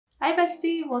Hi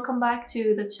bestie, welcome back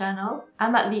to the channel.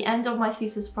 I'm at the end of my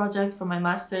thesis project for my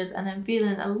master's and I'm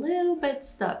feeling a little bit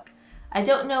stuck. I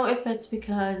don't know if it's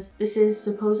because this is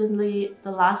supposedly the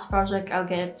last project I'll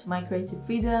get to my creative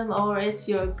freedom or it's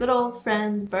your good old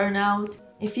friend burnout.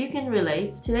 If you can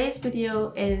relate, today's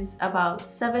video is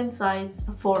about 7 sites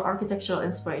for architectural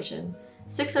inspiration.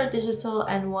 6 are digital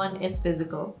and 1 is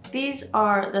physical. These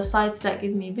are the sites that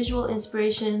give me visual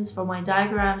inspirations for my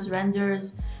diagrams,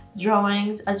 renders,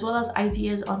 drawings, as well as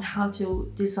ideas on how to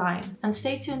design. And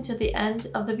stay tuned to the end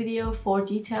of the video for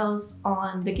details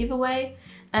on the giveaway,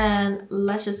 and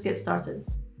let's just get started.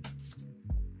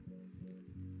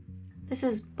 This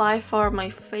is by far my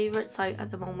favorite site at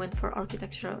the moment for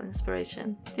architectural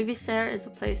inspiration. Divisare is a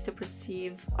place to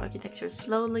perceive architecture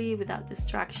slowly, without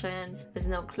distractions. There's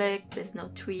no click, there's no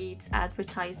tweets,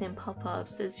 advertising,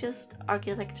 pop-ups. There's just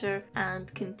architecture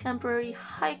and contemporary,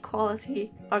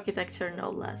 high-quality architecture, no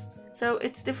less. So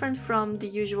it's different from the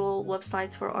usual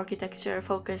websites for architecture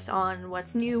focused on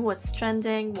what's new, what's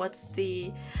trending, what's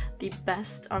the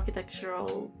best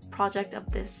architectural project of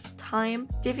this time.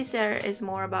 Divisare is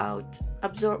more about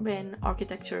absorbing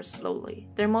architecture slowly.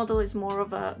 Their model is more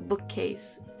of a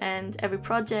bookcase, and every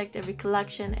project, every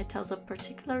collection, it tells a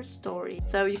particular story.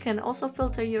 So you can also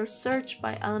filter your search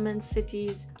by elements,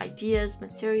 cities, ideas,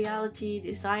 materiality,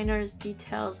 designers,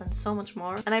 details, and so much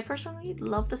more. And I personally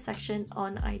love the section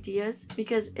on ideas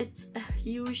because it's a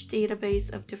huge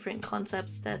database of different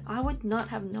concepts that I would not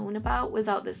have known about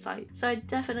without this site. So I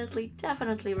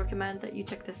definitely recommend that you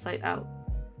check this site out.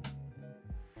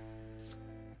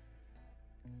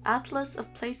 Atlas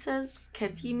of places,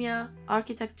 academia,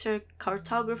 architecture,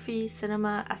 cartography,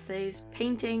 cinema, essays,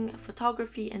 painting,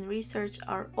 photography, and research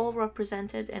are all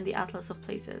represented in the Atlas of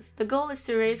places. The goal is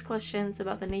to raise questions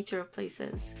about the nature of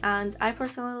places, and I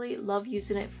personally love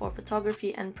using it for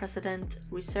photography and precedent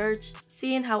research,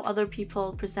 seeing how other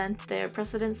people present their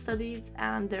precedent studies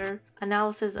and their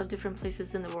analysis of different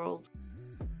places in the world.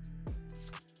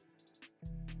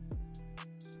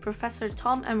 Professor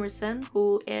Tom Emerson,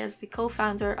 who is the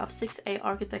co-founder of 6A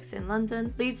Architects in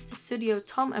London, leads the studio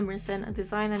Tom Emerson, a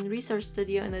design and research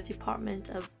studio in the Department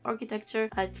of Architecture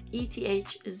at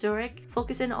ETH Zurich,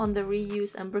 focusing on the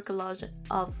reuse and bricolage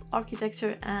of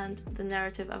architecture and the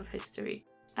narrative of history.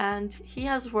 And he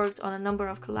has worked on a number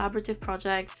of collaborative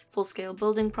projects, full-scale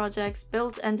building projects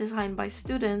built and designed by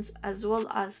students, as well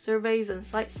as surveys and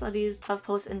site studies of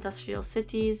post-industrial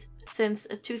cities since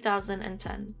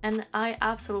 2010. And I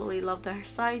absolutely love their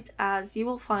site, as you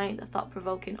will find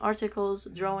thought-provoking articles,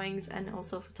 drawings, and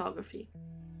also photography.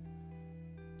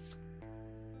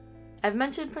 I've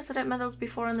mentioned Precedent medals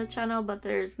before on the channel, but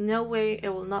there's no way it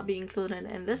will not be included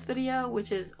in this video,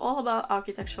 which is all about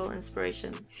architectural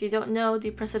inspiration. If you don't know,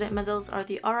 the Precedent medals are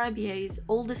the RIBA's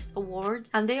oldest award,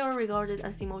 and they are regarded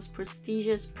as the most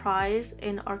prestigious prize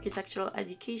in architectural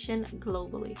education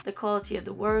globally. The quality of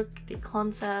the work, the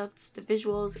concepts, the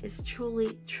visuals is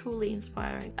truly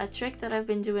inspiring. A trick that I've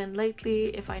been doing lately,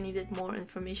 if I needed more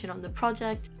information on the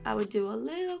project, I would do a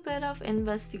little bit of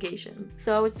investigation.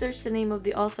 So I would search the name of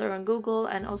the author on Google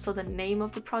and also the name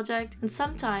of the project, and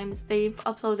sometimes they've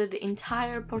uploaded the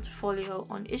entire portfolio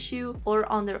on Issue or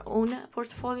on their own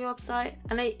portfolio website,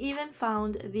 and I even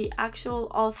found the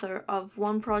actual author of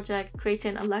one project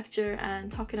creating a lecture and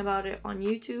talking about it on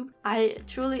YouTube. I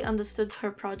truly understood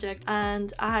her project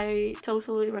and I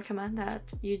totally recommend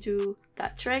that you do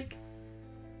that trick.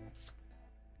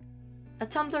 A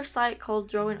Tumblr site called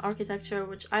Drawing Architecture,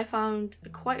 which I found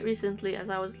quite recently as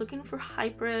I was looking for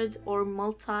hybrid or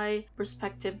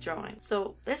multi-perspective drawing.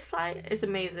 So this site is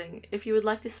amazing if you would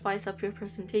like to spice up your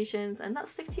presentations and not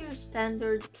stick to your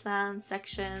standard plan,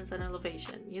 sections, and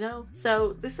elevation, you know?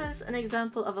 So this is an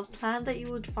example of a plan that you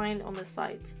would find on the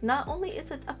site. Not only is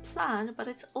it a plan, but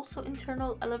it's also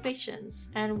internal elevations.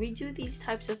 And we do these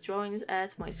types of drawings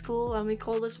at my school, and we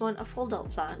call this one a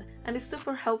fold-out plan. And it's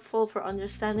super helpful for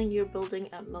understanding your building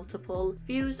at multiple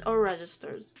views or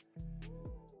registers.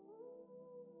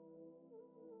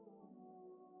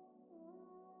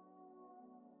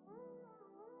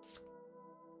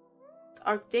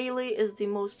 Archdaily is the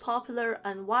most popular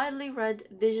and widely read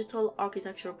digital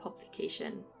architecture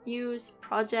publication. News,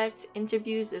 projects,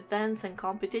 interviews, events, and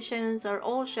competitions are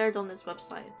all shared on this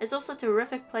website. It's also a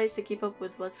terrific place to keep up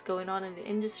with what's going on in the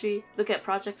industry, look at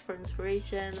projects for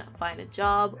inspiration, find a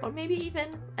job, or maybe even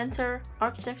enter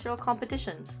architectural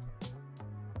competitions.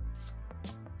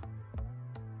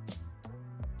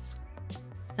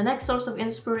 The next source of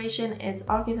inspiration is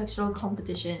architectural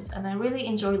competitions, and I really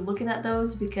enjoy looking at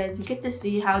those because you get to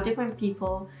see how different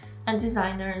people and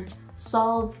designers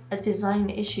solve a design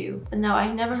issue. Now,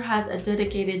 I never had a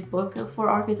dedicated book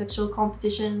for architectural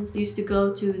competitions. I used to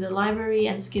go to the library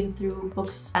and skim through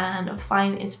books and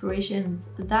find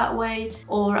inspirations that way,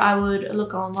 or I would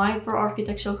look online for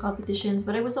architectural competitions,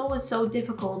 but it was always so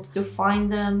difficult to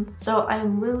find them. So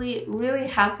I'm really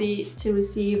happy to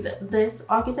receive this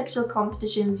architectural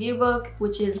competitions yearbook,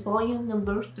 which is volume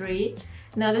number 3.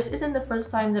 Now, this isn't the first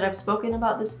time that I've spoken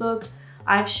about this book.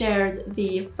 I've shared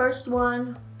the first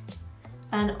one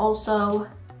and also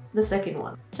the second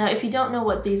one. Now, if you don't know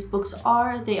what these books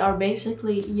are, they are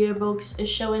basically yearbooks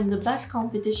showing the best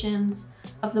competitions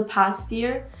of the past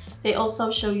year. They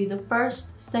also show you the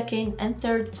first, second, and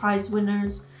third prize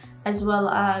winners, as well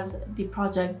as the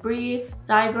project brief,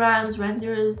 diagrams,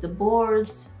 renders, the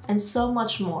boards, and so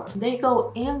much more. They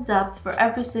go in depth for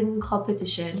every single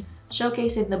competition,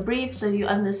 showcasing the brief so you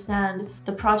understand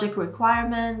the project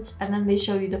requirement, and then they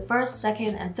show you the first,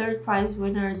 second, and third prize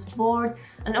winners board,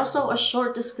 and also a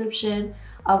short description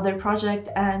of their project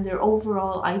and their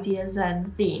overall ideas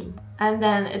and theme. And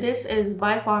then this is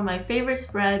by far my favorite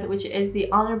spread, which is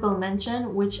the honorable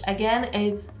mention, which again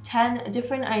is 10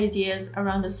 different ideas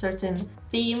around a certain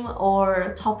theme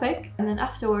or topic, and then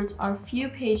afterwards are a few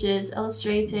pages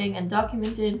illustrating and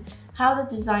documenting how the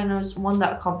designers won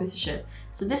that competition.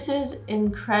 So this is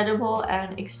incredible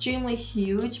and extremely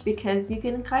huge because you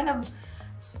can kind of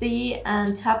see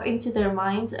and tap into their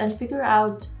minds and figure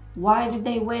out why did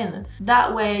they win.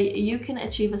 That way you can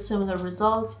achieve a similar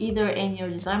result either in your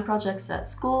design projects at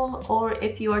school or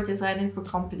if you are designing for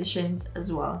competitions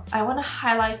as well. I want to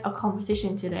highlight a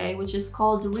competition today which is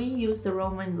called Reuse the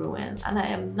Roman Ruin, and I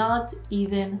am not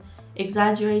even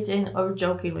exaggerating or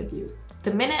joking with you.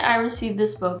 The minute I received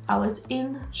this book, I was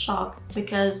in shock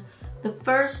because the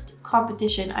first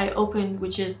competition I opened,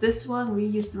 which is this one,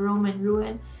 Reuse the Roman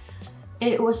Ruin,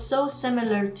 it was so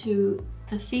similar to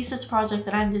the thesis project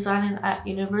that I'm designing at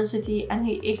university, and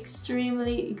it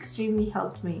extremely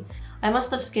helped me. I must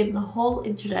have skimmed the whole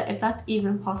internet, if that's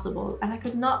even possible, and I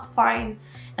could not find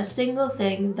a single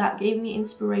thing that gave me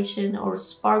inspiration or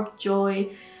sparked joy.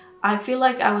 I feel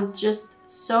like I was just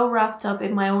so wrapped up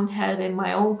in my own head and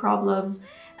my own problems.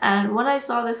 And when I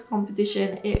saw this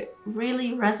competition, it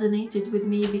really resonated with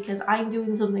me because I'm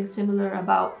doing something similar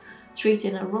about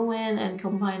treating a ruin and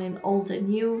combining old and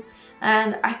new,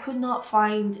 and I could not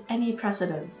find any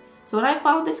precedents. So when I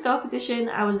found this competition,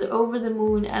 I was over the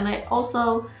moon, and I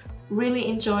also really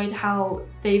enjoyed how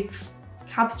they've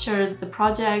captured the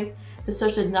project, the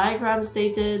certain diagrams they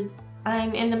did.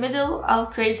 I'm in the middle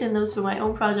of creating those for my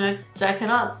own projects, so I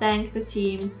cannot thank the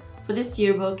team for this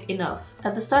yearbook enough.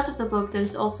 At the start of the book,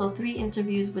 there's also 3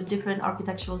 interviews with different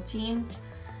architectural teams,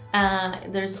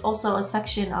 and there's also a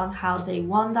section on how they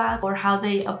won that or how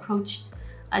they approached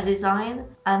a design,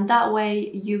 and that way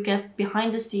you get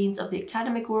behind the scenes of the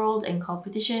academic world and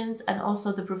competitions and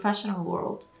also the professional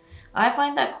world. I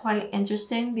find that quite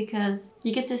interesting because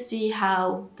you get to see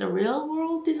how the real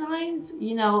world designs.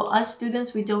 You know, us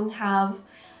students, we don't have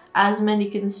as many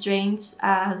constraints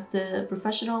as the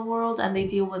professional world, and they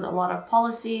deal with a lot of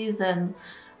policies and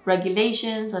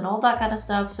regulations and all that kind of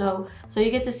stuff. So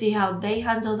you get to see how they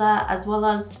handle that, as well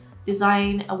as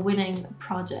design a winning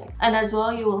project. And as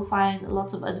well, you will find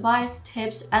lots of advice,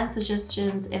 tips, and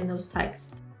suggestions in those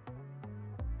texts.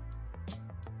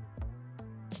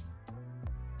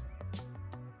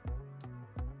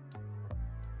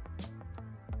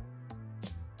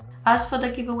 As for the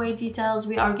giveaway details,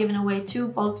 we are giving away 2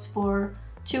 books for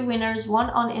 2 winners, one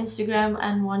on Instagram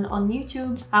and one on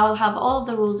YouTube. I will have all of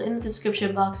the rules in the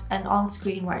description box and on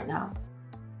screen right now.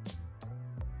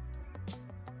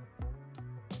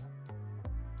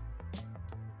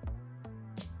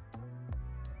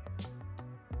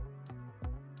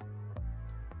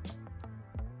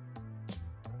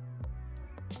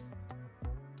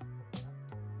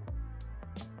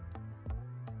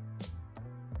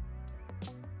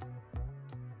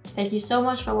 Thank you so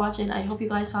much for watching. I hope you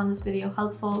guys found this video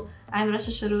helpful. I'm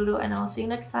Rasha Sharuru, and I'll see you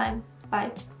next time.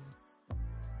 Bye.